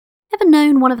ever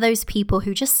known one of those people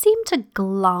who just seem to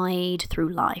glide through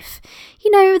life?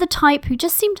 You know, the type who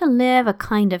just seem to live a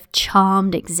kind of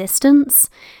charmed existence?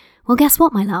 Well, guess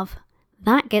what, my love?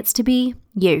 That gets to be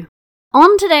you.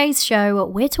 On today's show,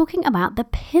 we're talking about the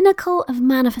pinnacle of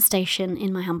manifestation,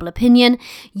 in my humble opinion,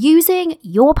 using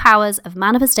your powers of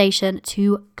manifestation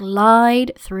to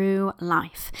glide through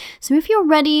life. So if you're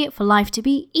ready for life to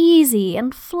be easy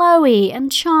and flowy and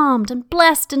charmed and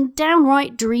blessed and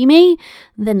downright dreamy,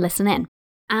 then listen in.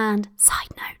 And side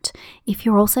note, if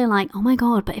you're also like, oh my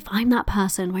God, but if I'm that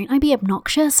person, won't I be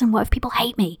obnoxious? And what if people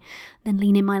hate me? Then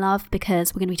lean in, my love,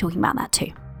 because we're going to be talking about that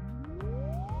too.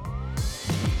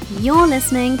 You're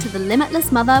listening to the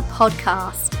Limitless Mother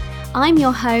podcast. I'm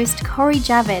your host, Cori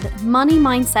Javid, money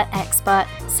mindset expert,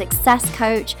 success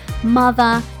coach,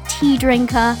 mother, tea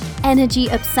drinker, energy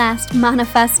obsessed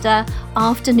manifester,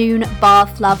 afternoon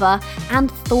bath lover, and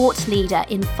thought leader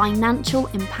in financial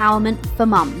empowerment for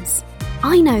mums.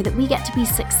 I know that we get to be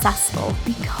successful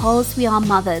because we are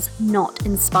mothers, not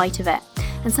in spite of it.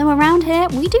 And so around here,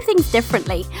 we do things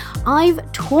differently.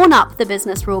 I've torn up the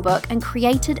business rulebook and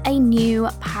created a new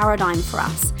paradigm for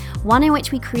us, one in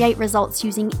which we create results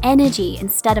using energy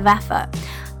instead of effort.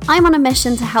 I'm on a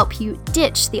mission to help you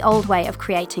ditch the old way of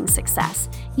creating success.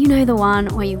 You know, the one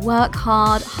where you work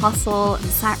hard, hustle, and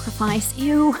sacrifice,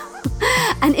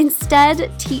 and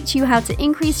instead teach you how to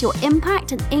increase your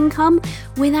impact and income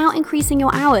without increasing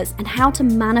your hours, and how to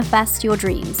manifest your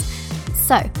dreams.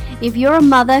 So, if you're a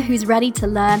mother who's ready to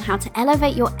learn how to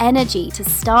elevate your energy to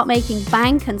start making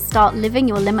bank and start living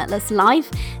your limitless life,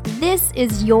 this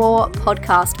is your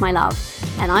podcast, my love.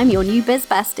 And I'm your new biz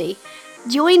bestie.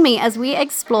 Join me as we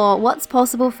explore what's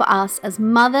possible for us as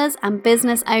mothers and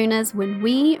business owners when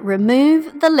we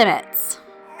remove the limits.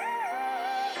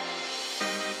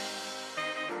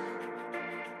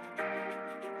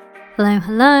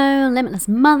 Hello, Limitless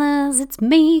Mothers. It's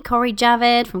me, Cori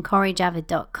Javid from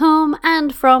CoriJavid.com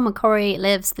and from Cori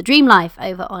Lives the Dream Life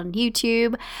over on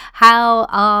YouTube. How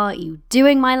are you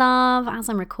doing, my love? As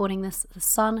I'm recording this, the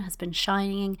sun has been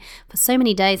shining for so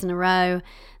many days in a row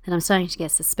that I'm starting to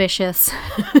get suspicious.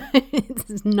 This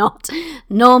is not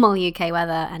normal UK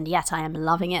weather, and yet I am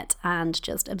loving it and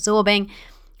just absorbing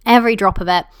every drop of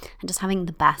it and just having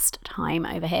the best time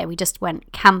over here. We just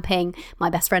went camping. My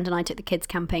best friend and I took the kids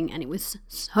camping and it was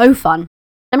so fun.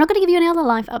 I'm not going to give you any other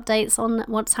life updates on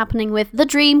what's happening with the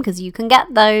dream, because you can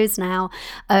get those now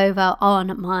over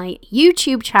on my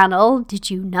YouTube channel. Did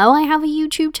you know I have a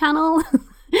YouTube channel?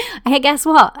 Hey, guess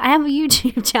what? I have a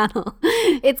YouTube channel.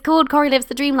 It's called Cori Lives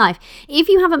the Dream Life. If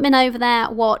you haven't been over there,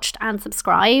 watched and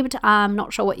subscribed, I'm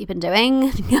not sure what you've been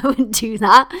doing. Go and do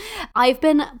that. I've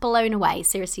been blown away,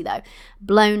 seriously though,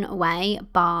 blown away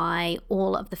by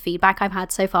all of the feedback I've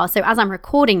had so far. So as I'm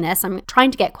recording this, I'm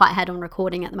trying to get quite ahead on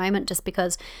recording at the moment, just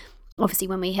because obviously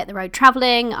when we hit the road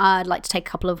traveling, I'd like to take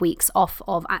a couple of weeks off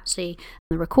of actually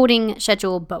the recording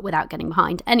schedule, but without getting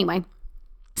behind. Anyway,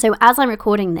 so as I'm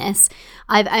recording this,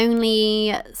 I've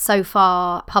only so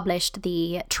far published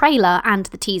the trailer and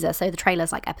the teaser. So the trailer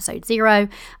is like episode 0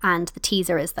 and the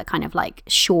teaser is the kind of like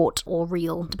short or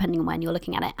reel, depending on when you're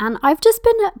looking at it. And I've just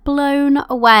been blown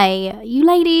away. You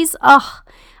ladies,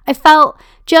 I felt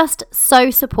just so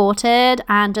supported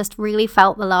and just really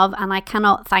felt the love, and I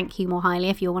cannot thank you more highly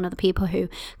if you're one of the people who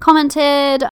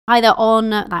commented either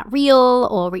on that reel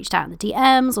or reached out in the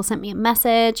DMs or sent me a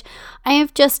message. I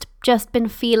have just been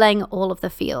feeling all of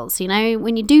the feels. You know,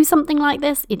 when you do something like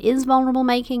this, it is vulnerable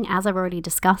making, as I've already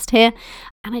discussed here,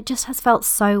 and it just has felt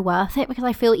so worth it because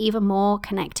I feel even more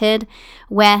connected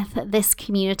with this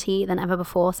community than ever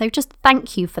before. So just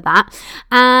thank you for that.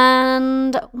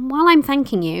 And while I'm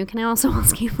thanking you, can I also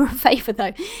ask you for a favor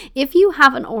though? If you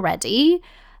haven't already,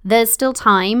 there's still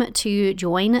time to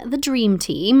join the Dream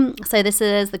Team. So this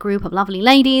is the group of lovely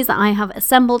ladies that I have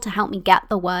assembled to help me get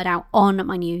the word out on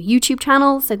my new YouTube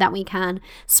channel so that we can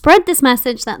spread this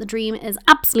message that the dream is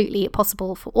absolutely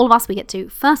possible for all of us. We get to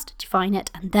first define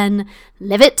it and then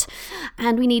live it.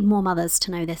 And we need more mothers to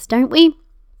know this, don't we?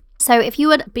 So if you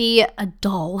would be a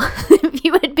doll, if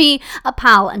you would be a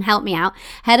pal and help me out,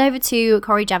 head over to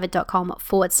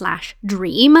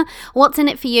CoriJavid.com/dream. What's in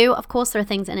it for you? Of course, there are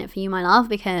things in it for you, my love,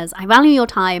 because I value your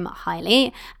time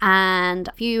highly. And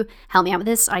if you help me out with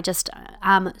this, I just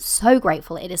am so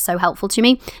grateful. It is so helpful to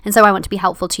me. And so I want to be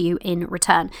helpful to you in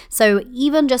return. So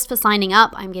even just for signing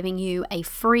up, I'm giving you a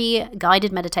free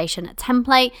guided meditation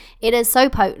template. It is so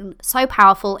potent, so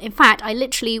powerful. In fact, I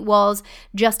literally was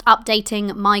just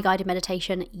updating my guided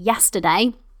meditation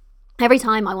yesterday Every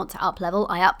time I want to up level,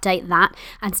 I update that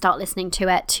and start listening to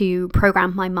it to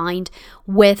program my mind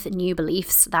with new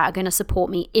beliefs that are going to support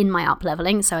me in my up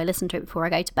leveling. So I listen to it before I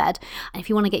go to bed. And if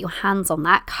you want to get your hands on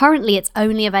that, currently it's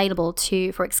only available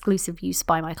for exclusive use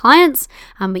by my clients.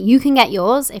 But you can get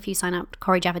yours if you sign up to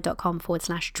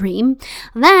CoriJavid.com/dream.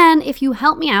 Then if you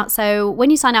help me out, so when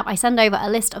you sign up, I send over a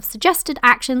list of suggested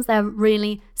actions. They're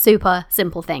really super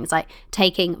simple things, like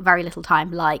taking very little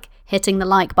time, like hitting the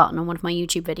like button on one of my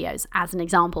YouTube videos, as an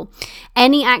example.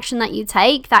 Any action that you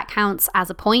take, that counts as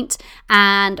a point,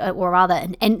 or rather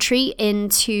an entry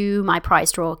into my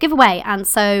prize draw giveaway. And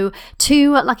so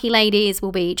 2 lucky ladies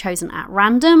will be chosen at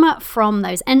random from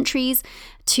those entries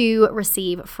to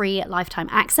receive free lifetime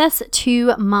access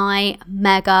to my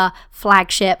mega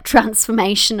flagship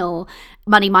transformational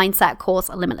money mindset course,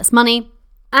 Limitless Money.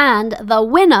 And the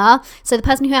winner, so the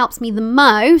person who helps me the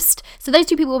most, so those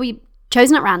 2 people will be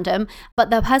chosen at random, but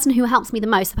the person who helps me the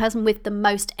most, the person with the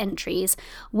most entries,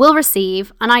 will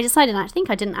receive, and I decided, and I think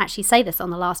I didn't actually say this on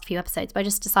the last few episodes, but I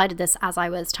just decided this as I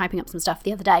was typing up some stuff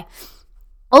the other day,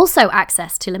 also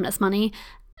access to Limitless Money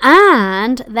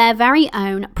and their very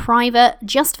own private,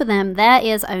 just for them, there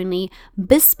is only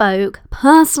bespoke,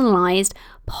 personalized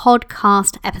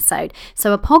podcast episode.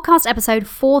 So a podcast episode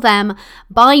for them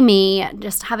by me,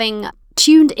 just having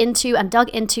tuned into and dug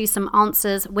into some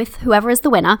answers with whoever is the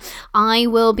winner. I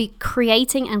will be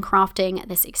creating and crafting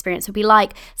this experience. It'll be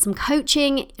like some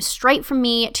coaching straight from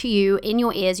me to you in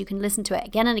your ears. You can listen to it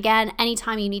again and again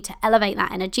anytime you need to elevate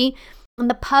that energy. And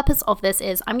the purpose of this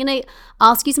is I'm going to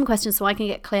ask you some questions so I can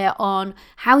get clear on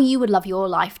how you would love your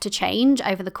life to change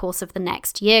over the course of the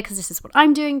next year, because this is what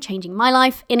I'm doing, changing my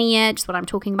life in a year, just what I'm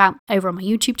talking about over on my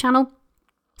YouTube channel.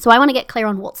 So I want to get clear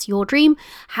on what's your dream.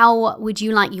 How would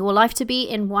you like your life to be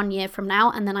in 1 year from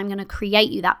now? And then I'm going to create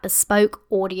you that bespoke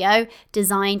audio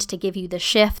designed to give you the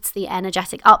shifts, the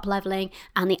energetic up leveling,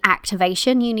 and the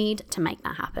activation you need to make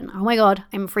that happen. Oh my God,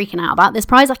 I'm freaking out about this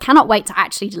prize. I cannot wait to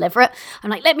actually deliver it.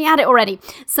 I'm like, let me add it already.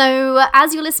 So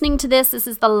as you're listening to this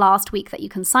is the last week that you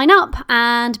can sign up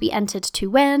and be entered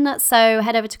to win. So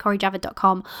head over to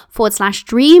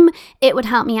CoriJavid.com/dream. It would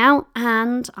help me out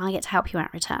and I get to help you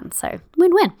out in return. So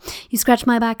win-win. You scratch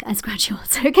my back, I scratch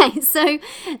yours. Okay, so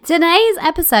today's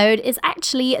episode is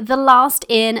actually the last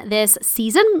in this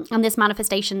season and this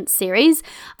manifestation series.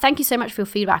 Thank you so much for your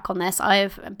feedback on this.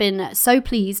 I've been so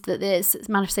pleased that this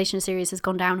manifestation series has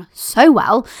gone down so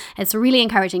well. It's really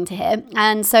encouraging to hear.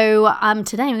 And so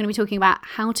today I'm going to be talking about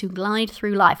how to glide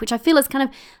through life, which I feel is kind of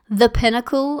the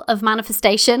pinnacle of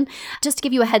manifestation. Just to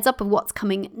give you a heads up of what's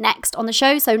coming next on the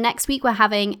show. So next week we're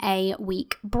having a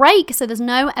week break. So there's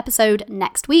no episode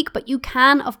next week, but you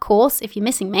can, of course, if you're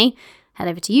missing me, head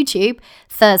over to YouTube.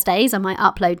 Thursdays are my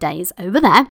upload days over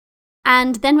there.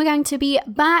 And then we're going to be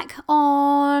back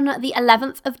on the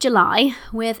 11th of July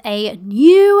with a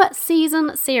new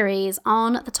season series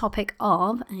on the topic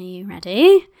of, are you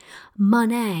ready?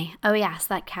 Money. Oh yes,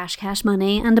 that cash,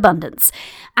 money and abundance.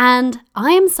 And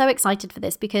I am so excited for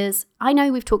this because I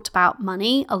know we've talked about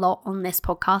money a lot on this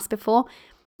podcast before,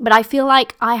 but I feel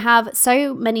like I have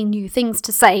so many new things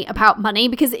to say about money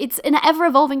because it's an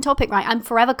ever-evolving topic, right? I'm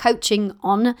forever coaching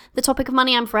on the topic of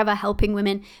money. I'm forever helping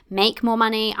women make more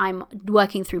money. I'm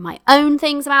working through my own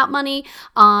things about money.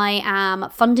 I am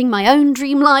funding my own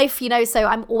dream life, so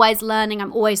I'm always learning.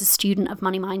 I'm always a student of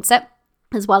money mindset,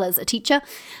 as well as a teacher.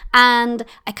 And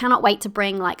I cannot wait to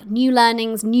bring new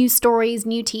learnings, new stories,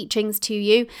 new teachings to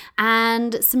you,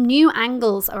 and some new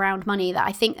angles around money that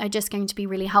I think are just going to be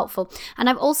really helpful. And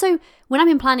I've also, when I've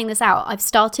been planning this out, I've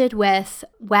started with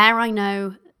where I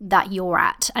know that you're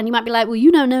at. And you might be like, well,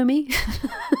 you don't know me.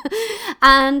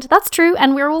 And that's true.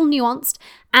 And we're all nuanced.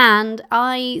 And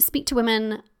I speak to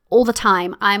women all the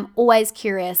time. I'm always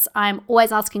curious. I'm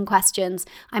always asking questions.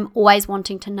 I'm always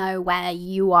wanting to know where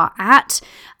you are at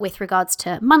with regards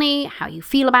to money, how you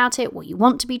feel about it, what you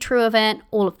want to be true of it,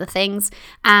 all of the things.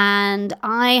 And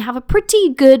I have a pretty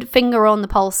good finger on the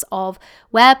pulse of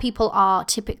where people are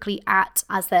typically at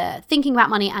as they're thinking about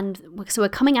money. And so we're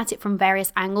coming at it from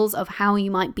various angles of how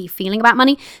you might be feeling about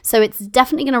money. So it's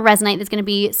definitely going to resonate. There's going to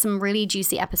be some really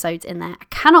juicy episodes in there. I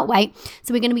cannot wait.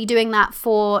 So we're going to be doing that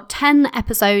for 10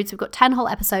 episodes. We've got 10 whole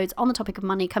episodes on the topic of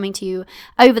money coming to you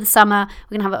over the summer.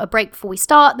 We're going to have a break before we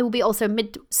start. There will be also a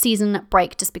mid-season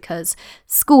break just because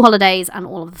school holidays and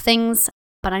all of the things.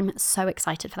 But I'm so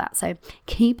excited for that. So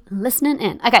keep listening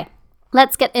in. Okay.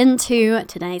 Let's get into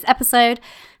today's episode,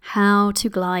 how to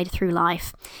glide through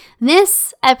life.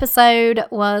 This episode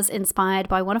was inspired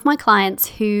by one of my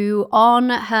clients who, on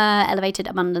her Elevated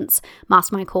Abundance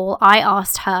Mastermind call, I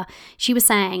asked her, she was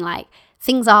saying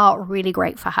things are really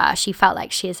great for her. She felt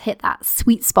like she has hit that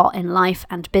sweet spot in life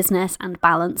and business and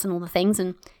balance and all the things.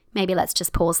 And maybe let's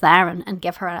just pause there and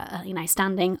give her a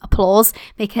standing applause,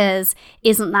 because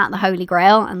isn't that the holy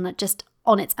grail? And that just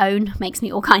on its own makes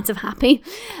me all kinds of happy.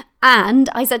 And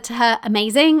I said to her,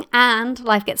 amazing, and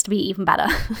life gets to be even better.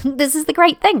 This is the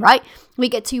great thing, right? We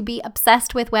get to be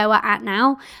obsessed with where we're at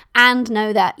now and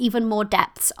know that even more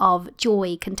depths of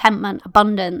joy, contentment,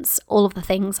 abundance, all of the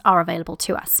things are available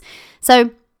to us.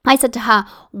 So I said to her,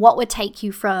 what would take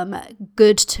you from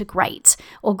good to great,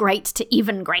 or great to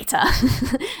even greater,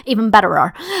 even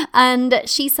betterer? And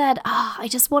she said, I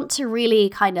just want to really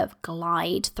kind of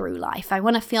glide through life. I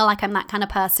want to feel like I'm that kind of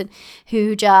person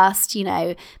who just,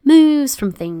 moves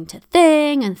from thing to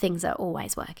thing, and things are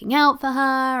always working out for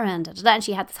her. And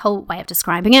she had this whole way of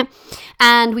describing it.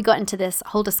 And we got into this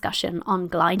whole discussion on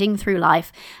gliding through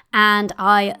life. And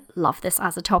I love this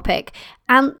as a topic.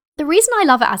 And the reason I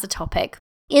love it as a topic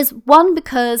is one,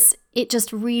 because it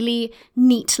just really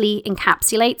neatly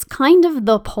encapsulates kind of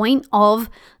the point of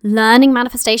learning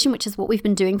manifestation, which is what we've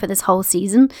been doing for this whole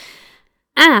season.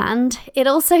 And it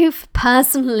also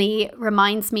personally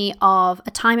reminds me of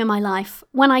a time in my life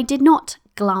when I did not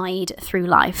glide through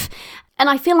life. And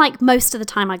I feel like most of the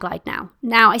time I glide now.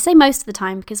 Now, I say most of the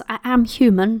time because I am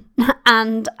human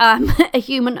and I'm a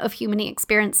human of human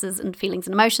experiences and feelings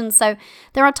and emotions. So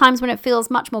there are times when it feels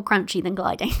much more crunchy than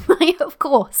gliding. Of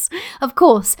course.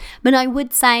 But I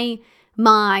would say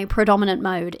my predominant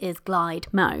mode is glide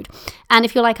mode. And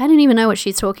if you're like, I don't even know what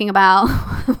she's talking about,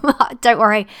 don't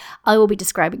worry, I will be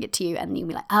describing it to you and you'll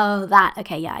be like, oh, that,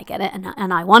 okay, yeah, I get it.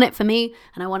 And I want it for me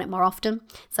and I want it more often.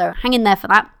 So hang in there for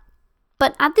that.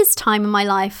 But at this time in my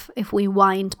life, if we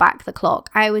wind back the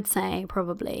clock, I would say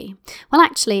probably,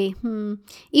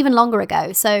 even longer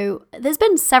ago. So there's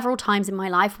been several times in my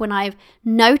life when I've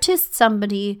noticed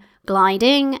somebody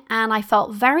gliding and I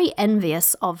felt very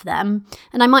envious of them.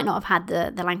 And I might not have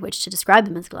had the language to describe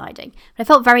them as gliding, but I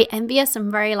felt very envious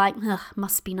and very like,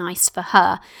 must be nice for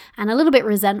her, and a little bit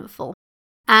resentful.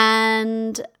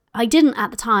 And I didn't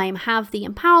at the time have the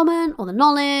empowerment or the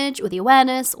knowledge or the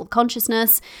awareness or the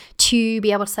consciousness to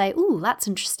be able to say, ooh, that's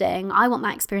interesting. I want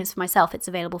that experience for myself. It's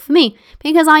available for me.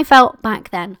 Because I felt back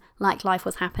then like life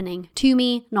was happening to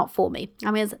me, not for me.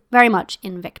 I was very much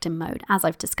in victim mode, as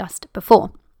I've discussed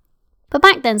before. But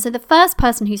back then, so the first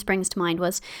person who springs to mind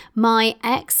was my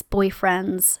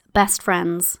ex-boyfriend's best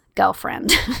friend's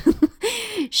girlfriend.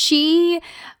 She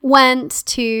went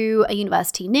to a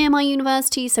university near my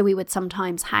university, so we would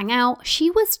sometimes hang out.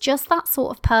 She was just that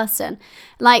sort of person.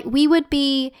 Like, we would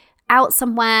be out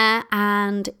somewhere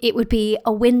and it would be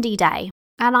a windy day.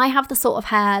 And I have the sort of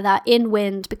hair that in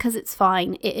wind, because it's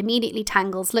fine, it immediately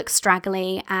tangles, looks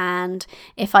straggly, and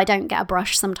if I don't get a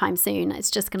brush sometime soon,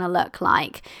 it's just going to look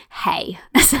like hay,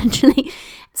 essentially.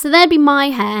 So there'd be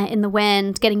my hair in the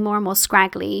wind, getting more and more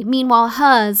scraggly. Meanwhile,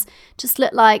 hers just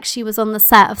looked like she was on the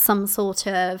set of some sort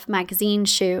of magazine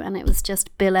shoot, and it was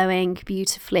just billowing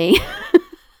beautifully.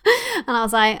 And I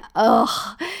was like,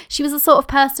 oh, she was the sort of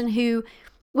person who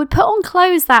would put on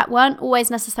clothes that weren't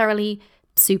always necessarily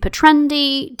super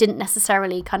trendy, didn't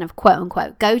necessarily kind of quote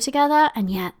unquote go together, and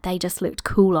yet they just looked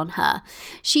cool on her.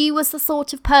 She was the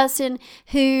sort of person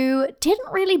who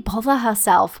didn't really bother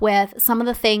herself with some of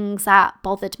the things that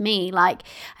bothered me. Like,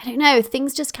 I don't know,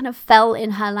 things just kind of fell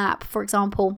in her lap. For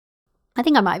example, I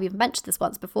think I might have even mentioned this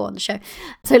once before on the show,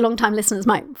 so long-time listeners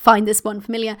might find this one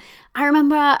familiar. I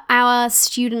remember our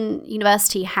student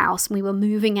university house, we were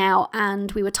moving out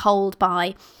and we were told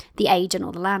by the agent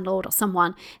or the landlord or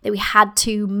someone that we had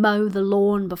to mow the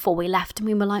lawn before we left. And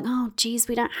we were like, oh, geez,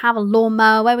 we don't have a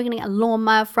lawnmower. Where are we going to get a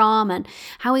lawnmower from? And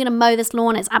how are we going to mow this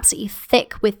lawn? It's absolutely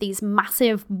thick with these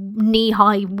massive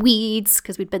knee-high weeds,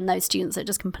 because we'd been those students that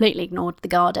just completely ignored the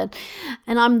garden.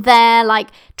 And I'm there like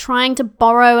trying to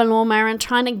borrow a lawnmower and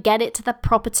trying to get it to the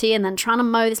property and then trying to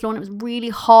mow this lawn. It was really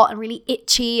hot and really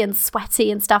itchy and sweaty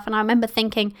and stuff. And I remember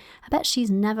thinking, I bet she's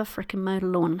never freaking mowed a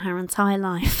lawn in her entire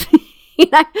life.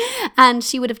 And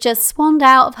she would have just swanned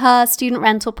out of her student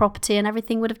rental property and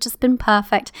everything would have just been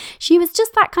perfect. She was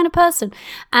just that kind of person.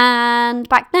 And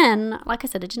back then, like I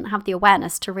said, I didn't have the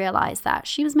awareness to realize that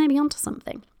she was maybe onto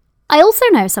something. I also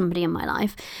know somebody in my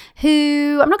life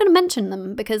who, I'm not going to mention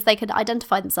them because they could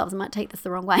identify themselves and might take this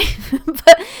the wrong way,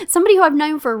 but somebody who I've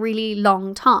known for a really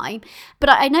long time.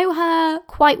 But I know her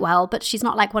quite well, but she's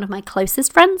not like one of my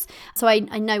closest friends. So I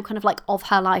know kind of like of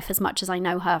her life as much as I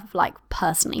know her like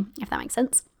personally, if that makes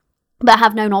sense. But I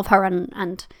have known of her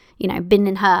and you know, been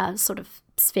in her sort of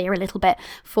sphere a little bit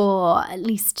for at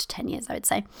least 10 years, I would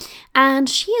say. And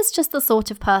she is just the sort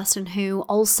of person who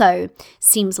also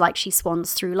seems like she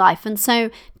swans through life. And so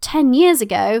 10 years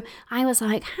ago, I was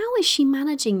like, how is she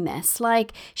managing this?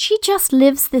 Like, she just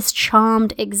lives this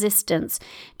charmed existence.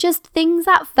 Just things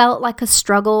that felt like a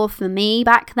struggle for me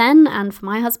back then and for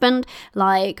my husband,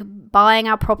 like buying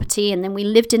our property, and then we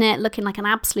lived in it looking like an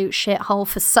absolute shithole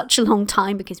for such a long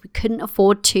time because we couldn't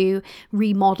afford to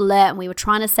remodel it, and we were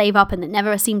trying to save up and it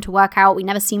never seemed to work out. We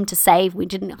never seemed to save. We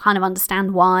didn't kind of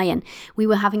understand why, and we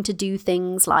were having to do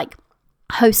things like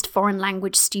host foreign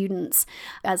language students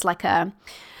as like a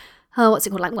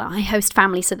I host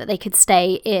family so that they could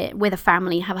stay with a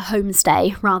family, have a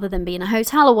homestay rather than be in a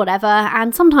hotel or whatever.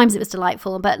 And sometimes it was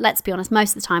delightful, but let's be honest,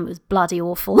 most of the time it was bloody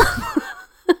awful.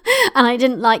 And I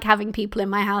didn't like having people in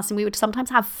my house, and we would sometimes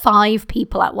have 5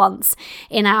 people at once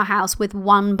in our house with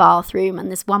one bathroom, and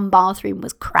this one bathroom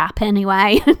was crap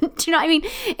anyway. Do you know what I mean?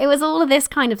 It was all of this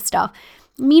kind of stuff.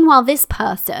 Meanwhile, this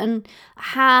person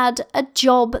had a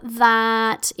job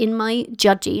that in my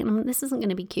judgy, and this isn't going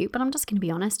to be cute, but I'm just going to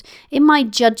be honest, in my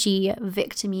judgy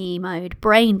victim-y mode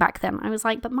brain back then, I was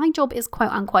like, but my job is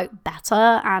quote unquote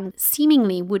better and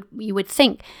seemingly you would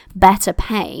think better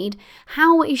paid.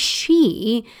 How is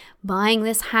she buying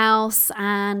this house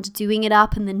and doing it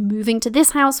up and then moving to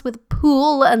this house with a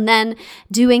pool and then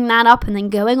doing that up and then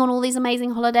going on all these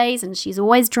amazing holidays, and she's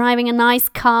always driving a nice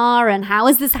car, and how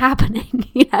is this happening?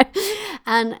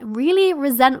 And really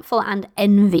resentful and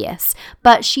envious,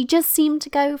 but she just seemed to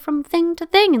go from thing to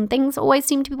thing, and things always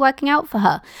seemed to be working out for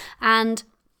her. And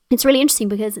it's really interesting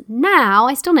because now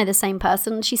I still know the same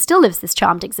person. She still lives this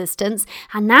charmed existence.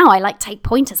 And now I like take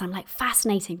pointers. I'm like,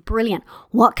 fascinating, brilliant.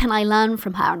 What can I learn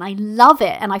from her? And I love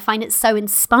it. And I find it so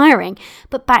inspiring.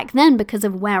 But back then, because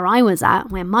of where I was at,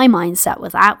 where my mindset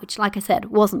was at, which like I said,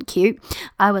 wasn't cute,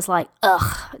 I was like,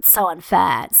 ugh, it's so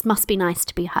unfair. It must be nice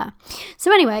to be her.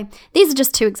 So anyway, these are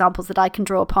just 2 examples that I can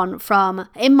draw upon from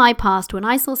in my past when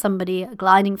I saw somebody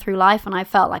gliding through life and I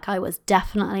felt like I was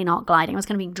definitely not gliding. I was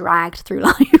going to be dragged through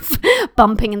life.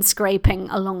 Bumping and scraping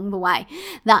along the way.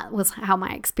 That was how my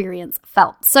experience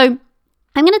felt. So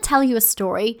I'm going to tell you a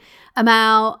story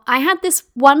about, I've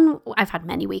had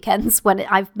many weekends when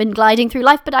I've been gliding through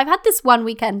life, but I've had this one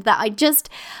weekend that I just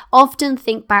often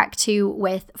think back to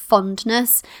with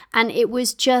fondness, and it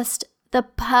was just the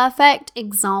perfect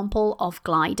example of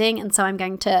gliding. And so I'm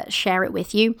going to share it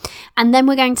with you. And then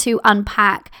we're going to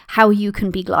unpack how you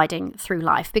can be gliding through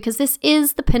life, because this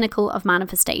is the pinnacle of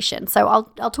manifestation. So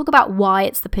I'll talk about why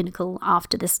it's the pinnacle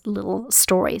after this little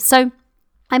story. So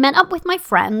I met up with my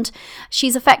friend.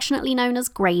 She's affectionately known as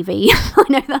Gravy. I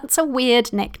know that's a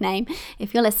weird nickname.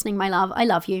 If you're listening, my love, I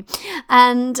love you.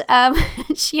 And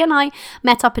she and I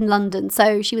met up in London.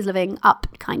 So she was living up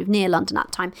kind of near London at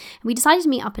the time. And we decided to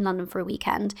meet up in London for a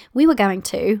weekend. We were going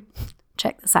to,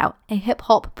 check this out, a hip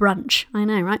hop brunch. I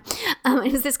know, right?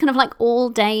 It was this kind of like all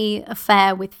day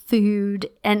affair with food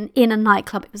and in a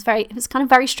nightclub. It was kind of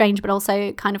very strange, but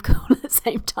also kind of cool at the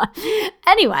same time.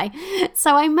 Anyway,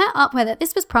 so I met up with it.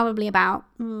 This was probably about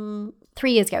 3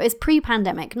 years ago. It's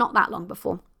pre-pandemic, not that long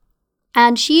before.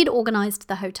 And she'd organised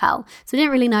the hotel, so we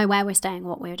didn't really know where we're staying,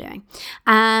 what we were doing.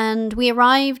 And we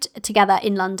arrived together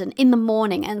in London in the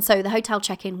morning, and so the hotel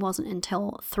check-in wasn't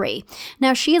until 3.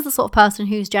 Now, she is the sort of person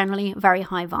who's generally very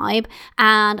high vibe,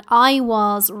 and I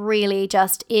was really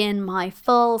just in my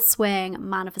full swing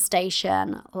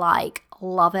manifestation, like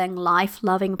loving life,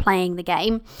 loving playing the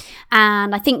game.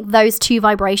 And I think those 2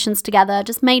 vibrations together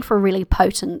just made for a really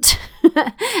potent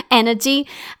energy,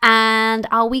 and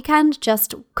our weekend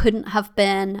just couldn't have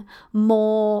been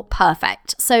more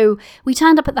perfect. So we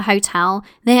turned up at the hotel.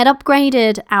 They had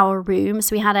upgraded our room,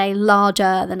 so we had a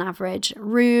larger than average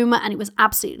room, and it was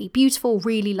absolutely beautiful,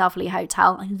 really lovely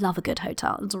hotel. I love a good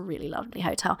hotel. It's a really lovely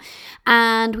hotel.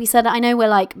 And we said, I know we're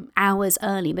like hours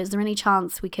early, but is there any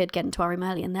chance we could get into our room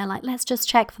early? And they're like, let's just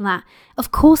check for that.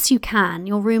 Of course you can.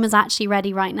 Your room is actually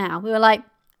ready right now. We were like,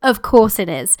 of course it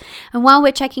is. And while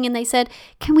we're checking in, they said,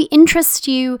 can we interest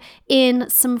you in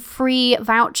some free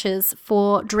vouchers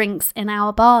for drinks in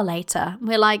our bar later?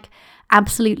 We're like,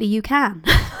 absolutely you can.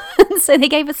 So they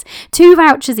gave us 2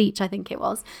 vouchers each, I think it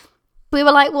was. We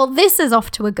were like, well, this is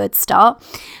off to a good start.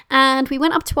 And we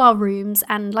went up to our rooms,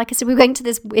 and like I said, we were going to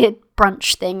this weird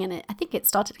brunch thing, and I think it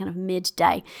started kind of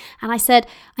midday. And I said,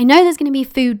 I know there's going to be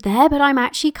food there, but I'm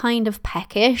actually kind of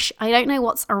peckish. I don't know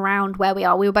what's around where we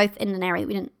are. We were both in an area that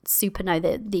we didn't super know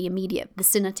the immediate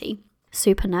vicinity.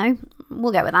 Super no?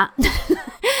 We'll go with that.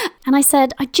 And I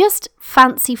said, I just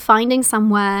fancy finding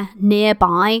somewhere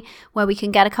nearby where we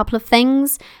can get a couple of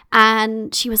things.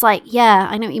 And she was like, yeah,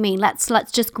 I know what you mean. Let's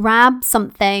just grab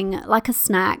something like a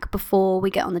snack before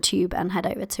we get on the tube and head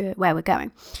over to where we're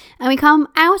going. And we come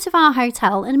out of our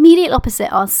hotel, and immediately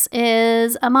opposite us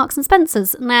is a Marks and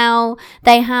Spencer's. Now,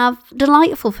 they have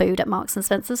delightful food at Marks and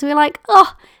Spencer's. So we're like,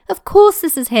 oh, of course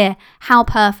this is here. How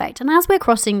perfect. And as we're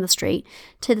crossing the street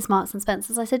to this Marks and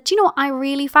Spencer's, I said, do you know what I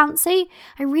really fancy?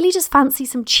 I really just fancy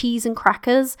some cheese and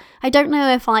crackers. I don't know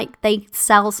if they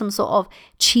sell some sort of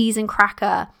cheese and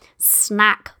cracker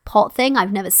snack pot thing.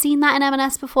 I've never seen that in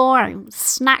M&S before. I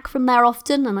snack from there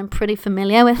often and I'm pretty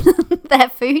familiar with their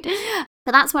food.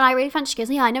 But that's what I really fancy. She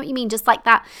goes, yeah, I know what you mean. Just like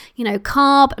that,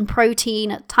 carb and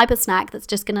protein type of snack that's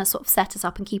just going to sort of set us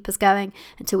up and keep us going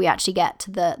until we actually get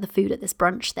to the food at this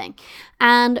brunch thing.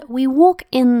 And we walk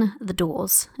in the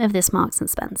doors of this Marks and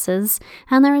Spencer's,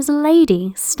 and there is a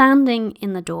lady standing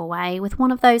in the doorway with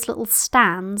one of those little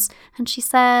stands, and she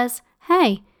says,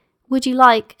 hey, would you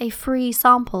like a free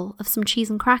sample of some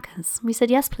cheese and crackers? We said,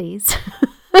 yes, please.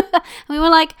 And we were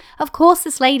like, of course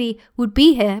this lady would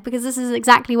be here because this is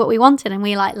exactly what we wanted. And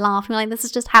we laughed. We were like, this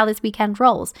is just how this weekend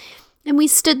rolls. And we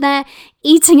stood there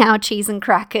eating our cheese and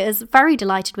crackers, very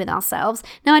delighted with ourselves.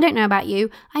 Now, I don't know about you.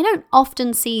 I don't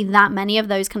often see that many of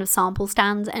those kind of sample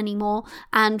stands anymore.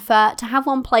 And to have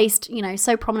one placed,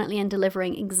 so prominently and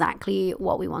delivering exactly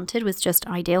what we wanted was just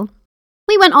ideal.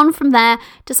 We went on from there,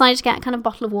 decided to get kind of a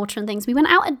bottle of water and things. We went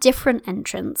out a different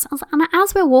entrance. And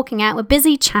as we're walking out, we're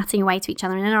busy chatting away to each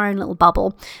other in our own little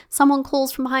bubble. Someone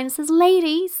calls from behind and says,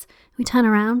 ladies. We turn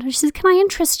around and she says, can I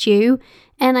interest you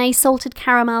in a salted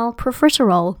caramel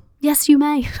profiterole? Yes, you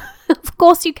may. Of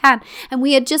course you can. And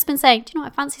we had just been saying, do you know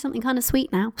what? I fancy something kind of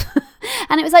sweet now.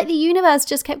 And it was like the universe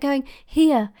just kept going,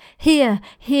 here, here,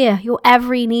 here. Your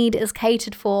every need is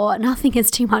catered for. Nothing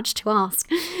is too much to ask.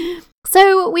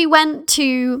 So we went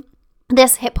to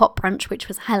this hip hop brunch, which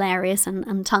was hilarious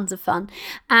and tons of fun.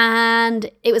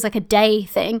 And it was like a day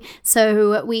thing.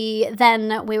 So we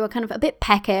were kind of a bit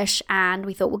peckish and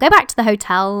we thought we'll go back to the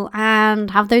hotel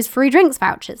and have those free drinks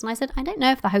vouchers. And I said, I don't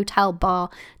know if the hotel bar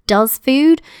does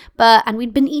food, and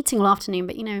we'd been eating all afternoon,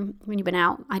 but when you've been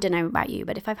out, I don't know about you,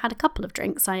 but if I've had a couple of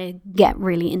drinks, I get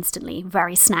really instantly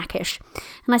very snackish.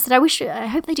 And I said, I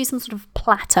hope they do some sort of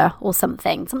platter or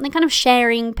something kind of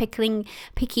sharing,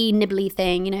 picky, nibbly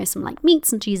thing, some like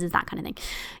meats and cheeses, that kind of thing.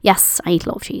 Yes, I eat a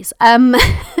lot of cheese.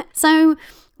 So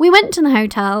we went to the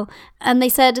hotel and they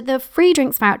said the free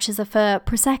drinks vouchers are for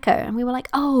Prosecco. And we were like,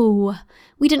 oh,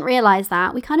 we didn't realise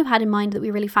that. We kind of had in mind that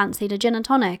we really fancied a gin and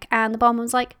tonic. And the barman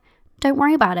was like, don't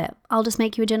worry about it. I'll just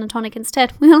make you a gin and tonic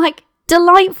instead. We were like,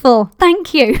 delightful.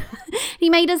 Thank you. He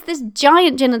made us this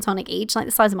giant gin and tonic each, like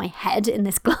the size of my head in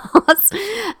this glass.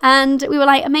 And we were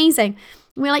like, amazing.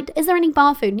 We were like, is there any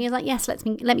bar food? And he was like, yes, let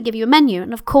me give you a menu.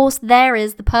 And of course, there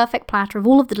is the perfect platter of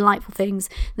all of the delightful things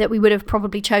that we would have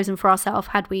probably chosen for ourselves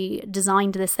had we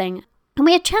designed this thing. And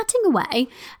we are chatting away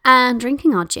and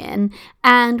drinking our gin,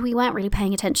 and we weren't really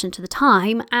paying attention to the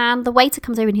time. And the waiter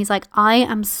comes over and he's like, I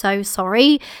am so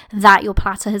sorry that your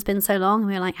platter has been so long. And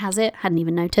we were like, has it? Hadn't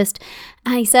even noticed.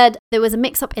 And he said, there was a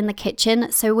mix-up in the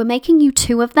kitchen, so we're making you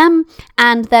 2 of them,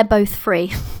 and they're both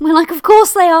free. We're like, of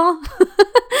course they are,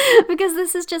 because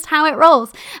this is just how it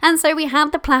rolls. And so we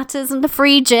had the platters and the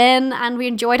free gin, and we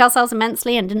enjoyed ourselves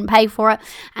immensely and didn't pay for it.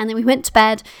 And then we went to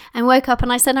bed and woke up,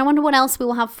 and I said, I wonder what else we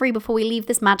will have free before we leave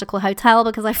this magical hotel,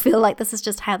 because I feel like this is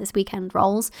just how this weekend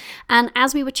rolls. And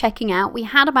as we were checking out, we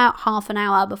had about half an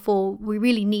hour before we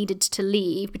really needed to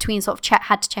leave, between sort of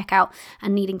had to check out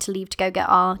and needing to leave to go get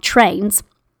our trains.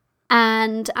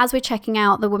 And as we're checking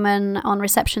out, the woman on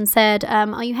reception said,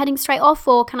 are you heading straight off,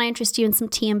 or can I interest you in some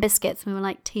tea and biscuits? And we were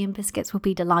like, tea and biscuits would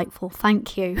be delightful,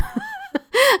 thank you.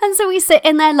 And so we sit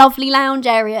in their lovely lounge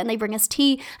area and they bring us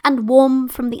tea and warm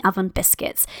from the oven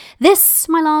biscuits. This,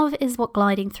 my love, is what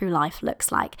gliding through life looks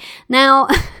like. Now,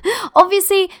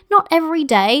 obviously, not every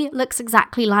day looks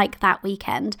exactly like that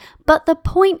weekend, but the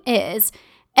point is,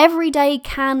 every day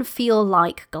can feel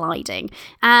like gliding,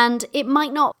 and it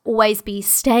might not always be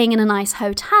staying in a nice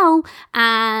hotel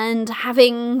and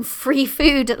having free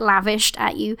food lavished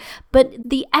at you, but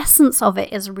the essence of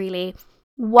it is really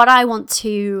what I want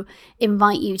to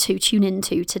invite you to tune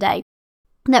into today.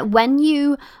 That when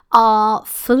you are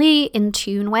fully in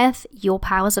tune with your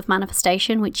powers of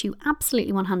manifestation, which you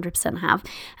absolutely 100% have,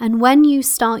 and when you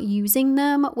start using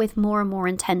them with more and more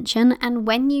intention, and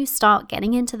when you start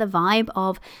getting into the vibe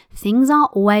of things are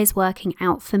always working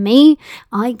out for me,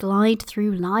 I glide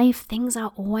through life, things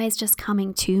are always just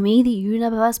coming to me, the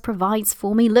universe provides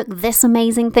for me, look, this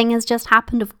amazing thing has just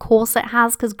happened, of course it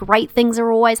has, because great things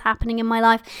are always happening in my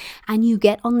life, and you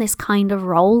get on this kind of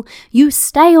roll, you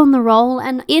stay on the roll,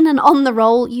 and in and on the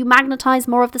roll, you magnetize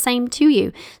more of the same to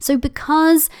you. So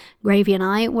because Gravy and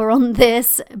I were on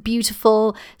this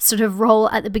beautiful sort of roll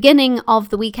at the beginning of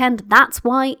the weekend, that's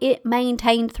why it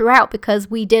maintained throughout,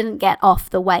 because we didn't get off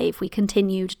the wave. We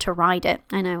continued to ride it.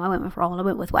 I know, I went with roll, I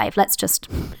went with wave. Let's just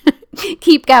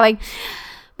keep going.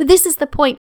 But this is the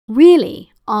point, really,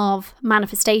 of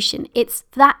manifestation. It's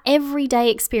that everyday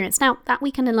experience. Now, that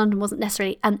weekend in London wasn't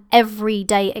necessarily an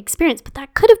everyday experience, but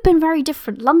that could have been very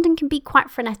different. London can be quite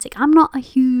frenetic. I'm not a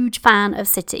huge fan of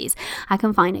cities. I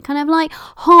can find it kind of like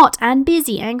hot and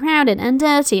busy and crowded and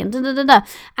dirty and da-da-da-da.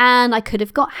 And I could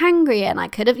have got hangry, and I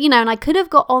could have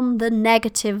got on the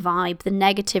negative vibe, the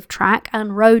negative track,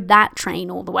 and rode that train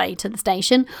all the way to the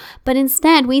station. But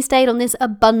instead, we stayed on this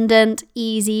abundant,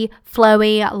 easy,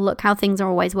 flowy, look how things are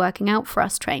always working out for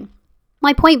us train.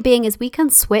 My point being is we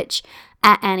can switch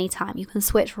at any time. You can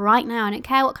switch right now. I don't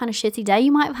care what kind of shitty day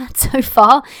you might have had so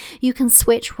far. You can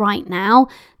switch right now.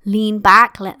 Lean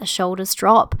back, let the shoulders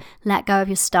drop, let go of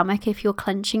your stomach if you're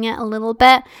clenching it a little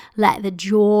bit, let the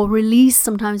jaw release.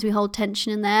 Sometimes we hold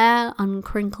tension in there.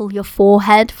 Uncrinkle your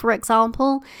forehead, for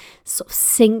example. Sort of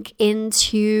sink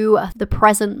into the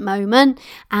present moment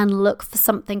and look for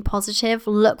something positive.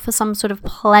 Look for some sort of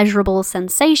pleasurable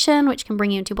sensation which can bring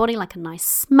you into your body, like a nice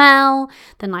smell,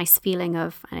 the nice feeling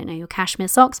of, I don't know, your cashmere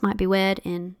socks might be weird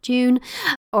in June,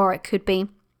 or it could be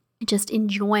just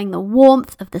enjoying the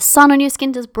warmth of the sun on your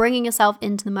skin, just bringing yourself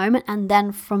into the moment, and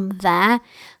then from there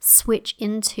switch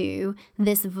into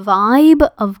this vibe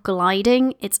of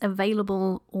gliding. It's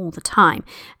available all the time,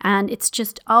 and it's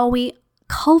just, are we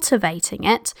cultivating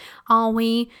it? Are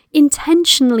we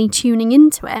intentionally tuning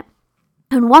into it?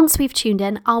 And once we've tuned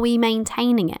in, are we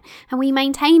maintaining it? And we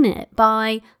maintain it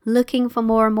by looking for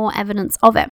more and more evidence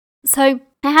of it. So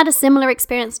I had a similar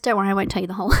experience, don't worry, I won't tell you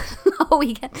the whole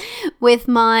weekend, with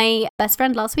my best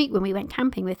friend last week when we went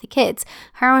camping with the kids.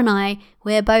 Her and I,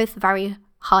 we're both very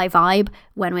high vibe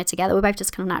when we're together. We're both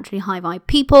just kind of naturally high vibe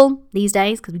people these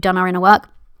days because we've done our inner work.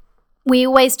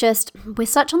 We're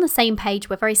such on the same page.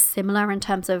 We're very similar in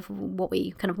terms of what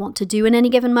we kind of want to do in any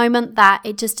given moment, that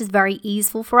it just is very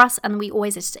easeful for us, and we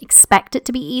always just expect it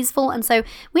to be easeful. And so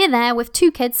we're there with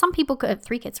 2 kids. Some people could,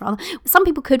 3 kids rather. Some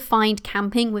people could find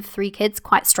camping with 3 kids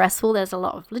quite stressful. There's a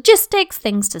lot of logistics,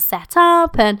 things to set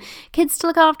up, and kids to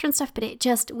look after and stuff. But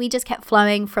we just kept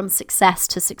flowing from success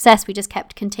to success. We just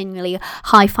kept continually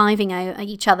high-fiving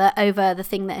each other over the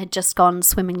thing that had just gone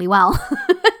swimmingly well.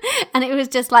 And it was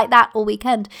just like that all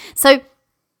weekend. So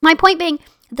my point being,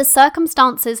 the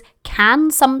circumstances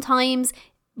can sometimes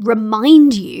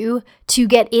remind you to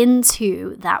get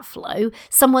into that flow.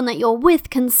 Someone that you're with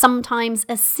can sometimes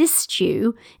assist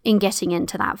you in getting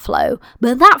into that flow.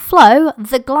 But that flow,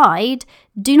 the glide,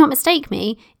 do not mistake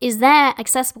me, is there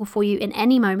accessible for you in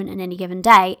any moment in any given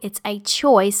day. It's a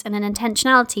choice and an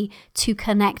intentionality to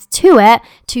connect to it,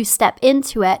 to step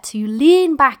into it, to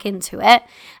lean back into it,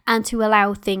 and to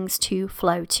allow things to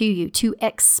flow to you, to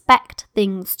expect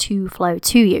things to flow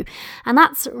to you. And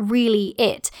that's really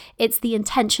it. It's the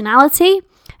intentionality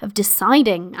of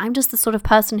deciding, I'm just the sort of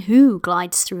person who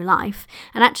glides through life.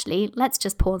 And actually, let's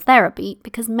just pause there a beat,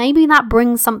 because maybe that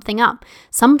brings something up.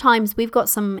 Sometimes we've got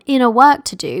some inner work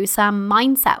to do, some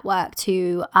mindset work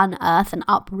to unearth and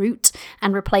uproot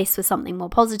and replace with something more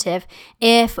positive.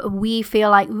 If we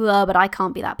feel like, oh, but I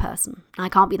can't be that person. I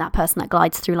can't be that person that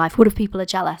glides through life. What if people are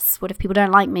jealous? What if people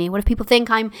don't like me? What if people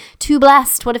think I'm too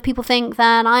blessed? What if people think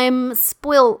that I'm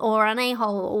spoilt or an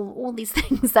a-hole, or all these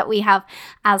things that we have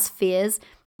as fears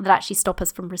that actually stop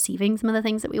us from receiving some of the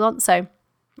things that we want. So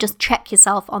just check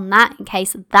yourself on that in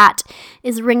case that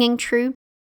is ringing true.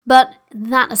 But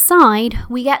that aside,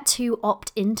 we get to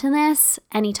opt into this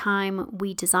anytime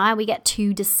we desire. We get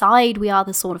to decide we are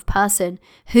the sort of person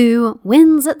who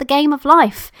wins at the game of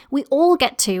life. We all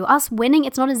get to. Us winning,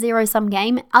 it's not a zero-sum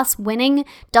game. Us winning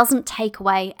doesn't take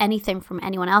away anything from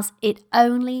anyone else. It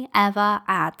only ever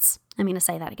adds. I'm going to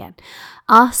say that again.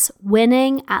 Us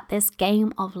winning at this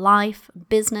game of life,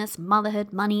 business,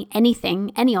 motherhood, money,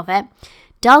 anything, any of it,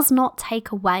 does not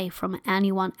take away from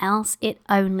anyone else. It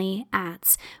only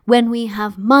adds. When we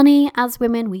have money as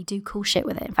women, we do cool shit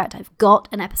with it. In fact, I've got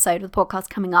an episode of the podcast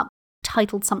coming up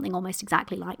titled something almost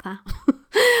exactly like that.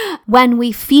 When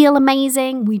we feel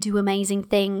amazing, we do amazing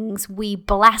things. We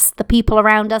bless the people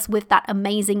around us with that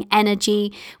amazing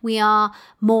energy. We are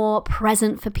more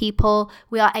present for people.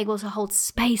 We are able to hold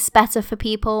space better for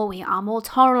people. We are more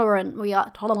tolerant. We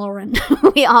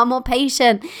are more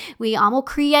patient. We are more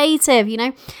creative.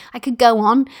 I could go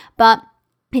on, but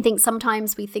I think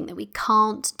sometimes we think that we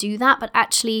can't do that, but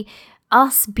actually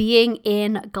us being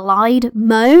in glide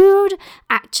mode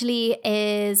actually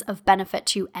is of benefit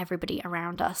to everybody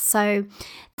around us. So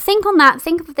think on that.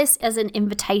 Think of this as an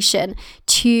invitation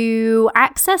to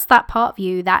access that part of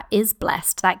you that is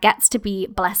blessed, that gets to be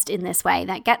blessed in this way,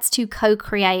 that gets to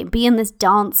co-create, be in this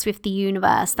dance with the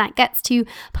universe, that gets to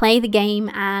play the game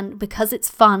and because it's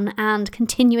fun and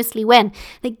continuously win,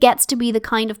 that gets to be the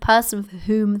kind of person for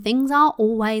whom things are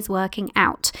always working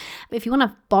out. If you want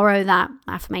to borrow that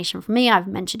affirmation from me, I've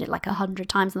mentioned it like 100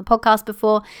 times in the podcast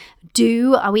before.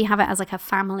 We have it as like a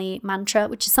family mantra,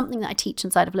 which is something that I teach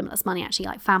inside of Limitless Money, actually,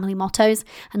 like family mottos.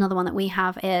 Another one that we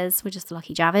have is, we're just the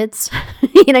lucky Javids.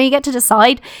 You get to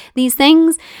decide these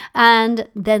things and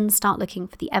then start looking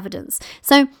for the evidence.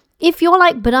 So if you're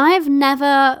like, but I've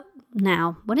never,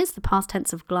 now, what is the past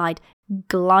tense of glide?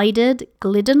 Glided,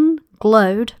 glidden,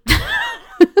 glowed.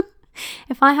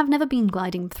 If I have never been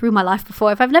gliding through my life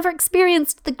before, if I've never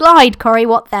experienced the glide, Corrie,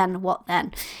 what then? What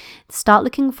then? Start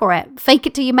looking for it. Fake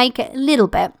it till you make it a little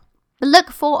bit. But look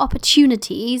for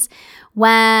opportunities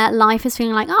where life is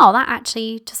feeling like, oh, that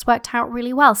actually just worked out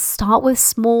really well. Start with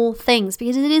small things,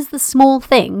 because it is the small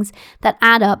things that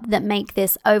add up that make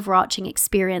this overarching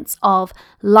experience of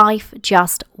life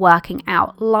just working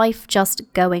out, life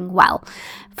just going well.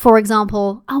 For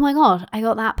example, oh my God, I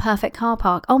got that perfect car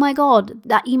park. Oh my God,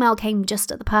 that email came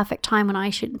just at the perfect time when I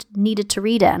needed to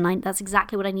read it. And that's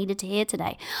exactly what I needed to hear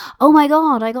today. Oh my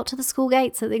God, I got to the school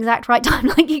gates at the exact right time.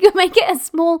 Like, you can make it as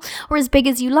small or as big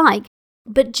as you like.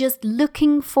 But just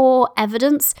looking for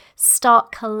evidence,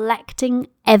 start collecting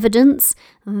evidence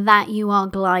that you are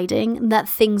gliding, that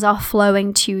things are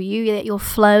flowing to you, that you're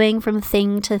flowing from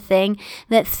thing to thing,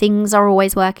 that things are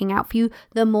always working out for you.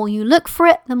 The more you look for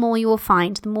it, the more you will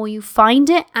find. The more you find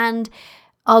it and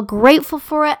are grateful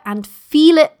for it and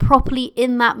feel it properly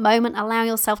in that moment, allow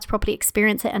yourself to properly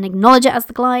experience it and acknowledge it as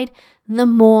the glide, the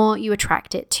more you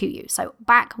attract it to you. So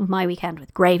back on my weekend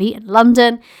with Gravy in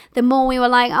London, the more we were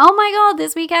like, oh my God,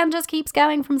 this weekend just keeps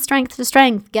going from strength to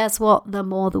strength. Guess what? The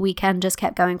more the weekend just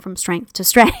kept going from strength to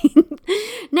strength.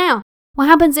 Now, what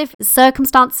happens if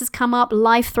circumstances come up,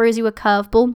 life throws you a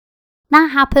curveball?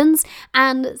 That happens,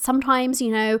 and sometimes,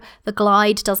 the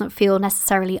glide doesn't feel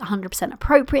necessarily 100%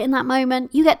 appropriate in that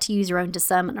moment. You get to use your own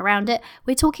discernment around it.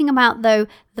 We're talking about, though,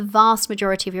 the vast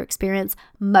majority of your experience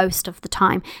most of the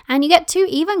time. And you get to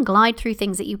even glide through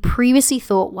things that you previously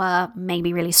thought were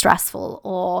maybe really stressful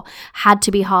or had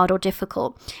to be hard or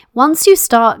difficult. Once you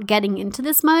start getting into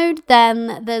this mode,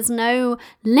 then there's no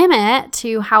limit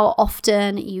to how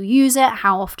often you use it,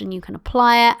 how often you can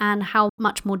apply it, and how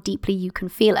much more deeply you can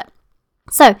feel it.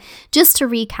 So just to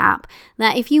recap,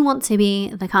 that if you want to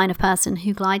be the kind of person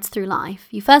who glides through life,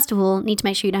 you first of all need to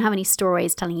make sure you don't have any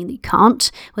stories telling you that you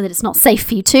can't, or that it's not safe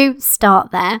for you to.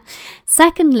 Start there.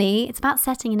 Secondly, it's about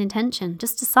setting an intention.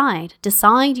 Just decide.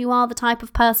 Decide you are the type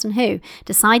of person who.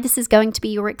 Decide this is going to be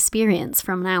your experience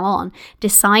from now on.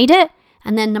 Decide it.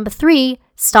 And then number 3,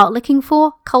 start looking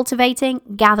for, cultivating,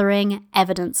 gathering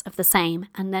evidence of the same.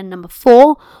 And then number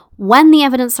 4, when the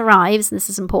evidence arrives, and this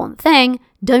is an important thing,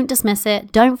 don't dismiss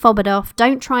it, don't fob it off,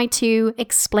 don't try to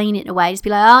explain it away. Just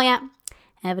be like, oh yeah,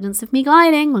 evidence of me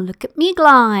gliding, look at me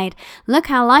glide. Look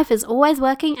how life is always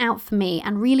working out for me,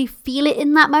 and really feel it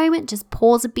in that moment. Just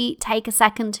pause a beat, take a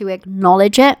second to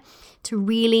acknowledge it, to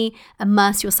really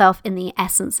immerse yourself in the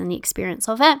essence and the experience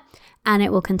of it. And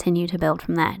it will continue to build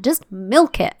from there. Just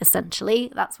milk it,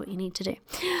 essentially. That's what you need to do.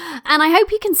 And I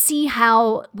hope you can see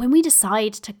how when we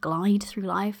decide to glide through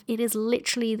life, it is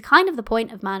literally kind of the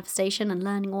point of manifestation and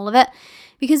learning all of it.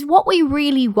 Because what we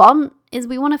really want is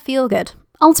we want to feel good.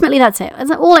 Ultimately, that's it. That's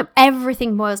all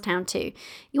everything boils down to.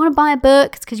 You want to buy a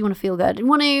book, it's because you want to feel good. You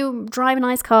want to drive a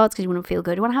nice car, it's because you want to feel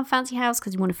good. You want to have a fancy house,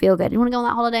 because you want to feel good. You want to go on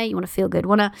that holiday, you want to feel good. You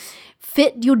want to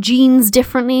fit your jeans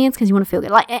differently, it's because you want to feel good.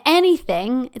 Like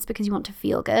anything, it's because you want to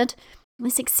feel good.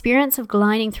 This experience of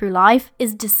gliding through life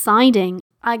is deciding,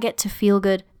 I get to feel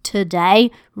good today,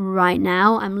 right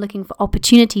now. I'm looking for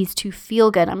opportunities to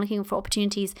feel good. I'm looking for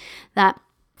opportunities that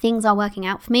things are working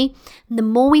out for me. And the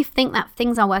more we think that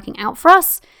things are working out for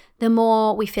us, the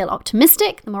more we feel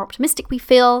optimistic. The more optimistic we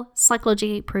feel,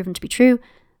 psychologically proven to be true,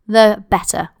 the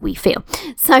better we feel.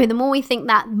 So the more we think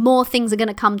that more things are going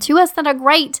to come to us that are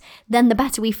great, then the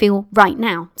better we feel right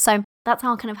now. So That's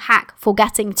our kind of hack for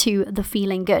getting to the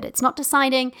feeling good. It's not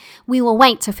deciding we will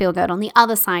wait to feel good on the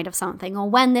other side of something, or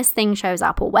when this thing shows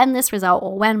up, or when this result,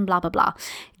 or when blah, blah, blah.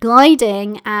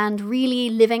 Gliding and really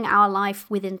living our life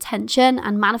with intention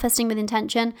and manifesting with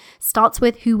intention starts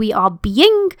with who we are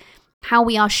being, how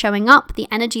we are showing up, the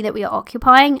energy that we are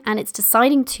occupying, and it's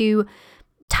deciding to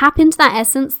tap into that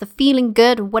essence, the feeling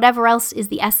good, whatever else is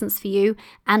the essence for you,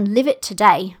 and live it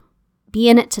today. Be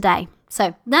in it today.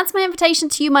 So that's my invitation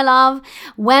to you, my love.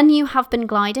 When you have been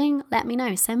gliding, let me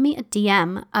know. Send me a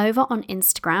DM over on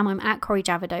Instagram. I'm at Cori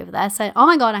Javid over there. Say, oh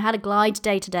my God, I had a glide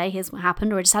day today. Here's what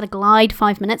happened. Or I just had a glide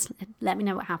 5 minutes. Let me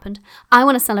know what happened. I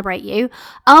want to celebrate you.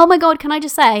 Oh my God, can I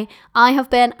just say, I have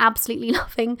been absolutely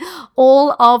loving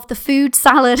all of the food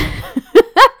salad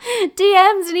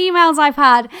DMs and emails I've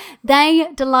had. They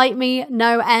delight me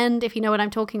no end. If you know what I'm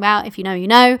talking about, if you know, you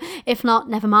know. If not,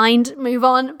 never mind, move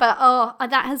on. But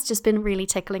that has just been really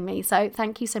tickling me. So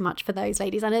thank you so much for those,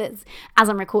 ladies. I know it's, as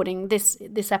I'm recording, this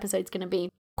episode's going to be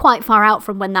quite far out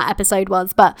from when that episode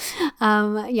was. But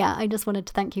yeah, I just wanted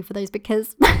to thank you for those,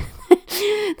 because that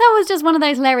was just one of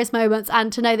those hilarious moments.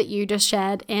 And to know that you just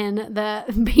shared in the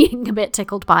being a bit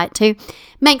tickled by it too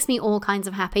makes me all kinds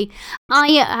of happy. I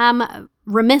am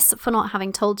remiss for not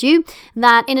having told you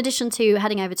that in addition to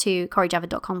heading over to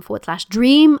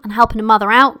corijavid.com/dream and helping a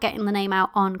mother out, getting the name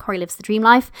out on Cori Lives the Dream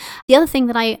Life, the other thing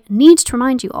that I need to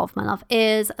remind you of, my love,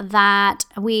 is that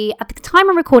we, at the time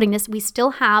of recording this, we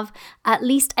still have at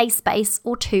least a space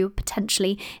or two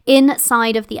potentially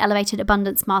inside of the Elevated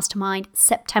Abundance Mastermind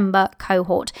September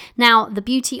cohort. Now, the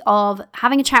beauty of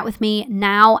having a chat with me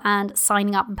now and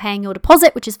signing up and paying your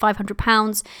deposit, which is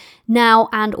 £500 now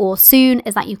and or soon,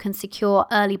 is that you can secure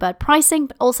early bird pricing,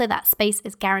 but also that space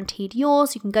is guaranteed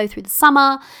yours. You can go through the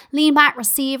summer, lean back,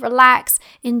 receive, relax,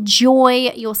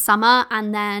 enjoy your summer,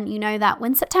 and then you know that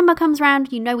when September comes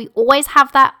around, you know we always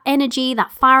have that energy,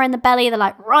 that fire in the belly. They're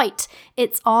like, right,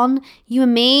 it's on. You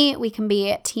and me, we can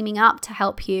be teaming up to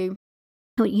help you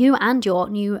and your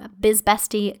new biz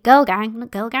bestie girl gang.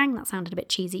 Not girl gang, that sounded a bit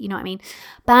cheesy, you know what I mean?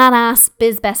 Badass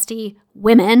biz bestie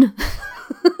women.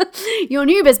 Your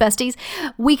new biz besties,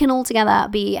 we can all together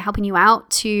be helping you out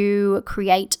to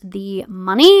create the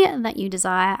money that you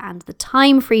desire and the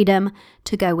time freedom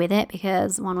to go with it,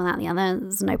 because one without the other,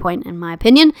 there's no point, in my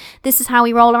opinion. This is how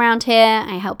we roll around here.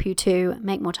 I help you to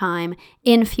make more time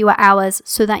in fewer hours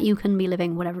so that you can be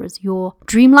living whatever is your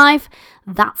dream life.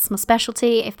 That's my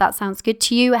specialty. If that sounds good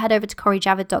to you, head over to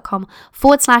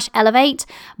corijavid.com/elevate.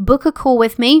 Book a call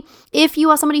with me. If you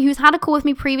are somebody who's had a call with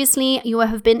me previously, you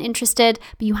have been interested,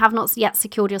 but you have not yet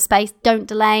secured your space, don't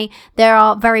delay. There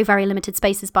are very, very limited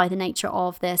spaces by the nature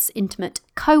of this intimate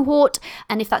cohort.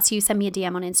 And if that's you, send me a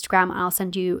DM on Instagram and I'll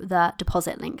send you the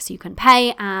deposit link so you can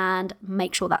pay and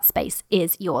make sure that space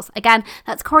is yours. Again,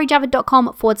 that's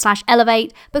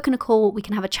corijavid.com/elevate. Book in a call. We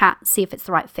can have a chat, see if it's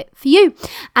the right fit for you.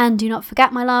 And do not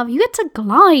forget, my love, you get to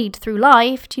glide through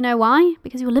life. Do you know why?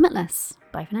 Because you're limitless.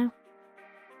 Bye for now.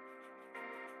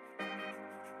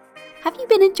 Have you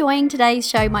been enjoying today's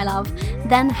show, my love?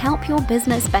 Then help your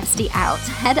business bestie out.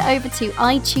 Head over to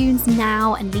iTunes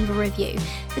now and leave a review.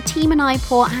 The team and I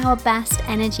pour our best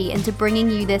energy into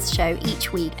bringing you this show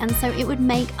each week, and so it would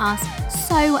make us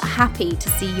so happy to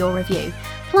see your review.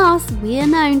 Plus, we are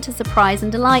known to surprise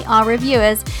and delight our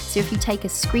reviewers, so if you take a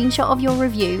screenshot of your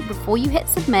review before you hit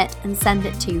submit and send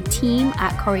it to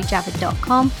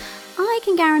team@corijavid.com, I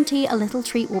can guarantee a little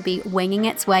treat will be winging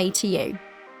its way to you.